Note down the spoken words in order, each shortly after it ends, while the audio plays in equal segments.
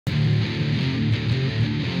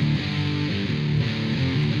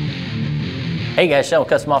Hey guys, Channel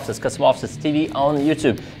Custom Offsets TV on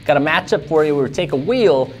YouTube. Got a matchup for you where we take a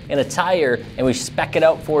wheel and a tire and we spec it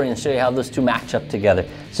out for you and show you how those two match up together.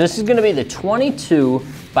 So this is going to be the 22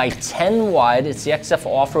 by 10 wide. It's the XF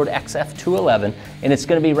Off-Road XF211 and it's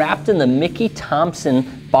going to be wrapped in the Mickey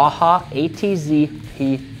Thompson Baja ATZ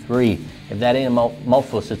P3. If that ain't a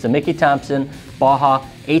mouthful, so it's a Mickey Thompson Baja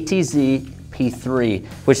ATZ P3,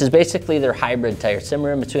 which is basically their hybrid tire,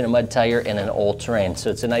 somewhere in between a mud tire and an all-terrain. So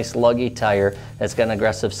it's a nice luggy tire that's got an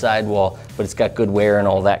aggressive sidewall, but it's got good wear and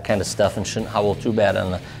all that kind of stuff and shouldn't hobble too bad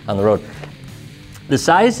on the road. The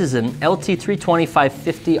size is an LT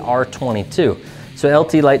 325/50 R22. So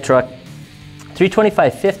LT light truck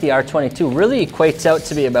 325/50 R22 really equates out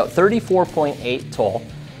to be about 34.8 tall.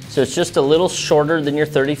 So it's just a little shorter than your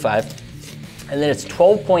 35. And then it's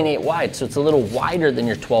 12.8 wide, so it's a little wider than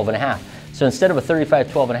your 12.5. So instead of a 35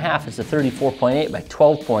 12.5, it's a 34.8 by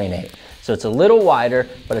 12.8. So it's a little wider,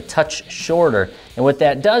 but a touch shorter. And what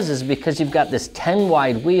that does is because you've got this 10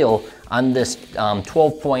 wide wheel on this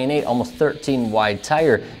 12.8, almost 13 wide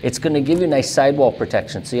tire, it's going to give you nice sidewall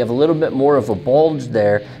protection. So you have a little bit more of a bulge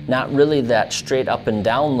there, not really that straight up and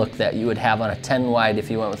down look that you would have on a 10 wide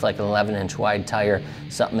if you went with like an 11-inch wide tire,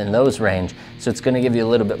 something in those range. So it's going to give you a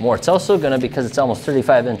little bit more. It's also going to, because it's almost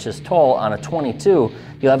 35 inches tall on a 22,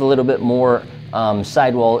 you'll have a little bit more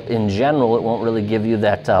sidewall in general. It won't really give you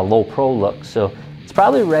that low pro look. So it's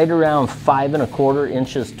probably right around 5 1/4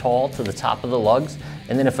 inches tall to the top of the lugs.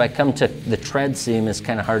 And then if I come to the tread seam, it's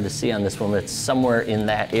kind of hard to see on this one, but it's somewhere in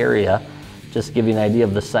that area. Just to give you an idea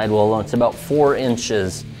of the sidewall alone, it's about 4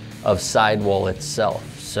 inches of sidewall itself.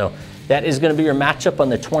 So that is going to be your matchup on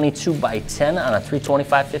the 22 by 10 on a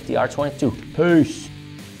 325/50 R22. Peace.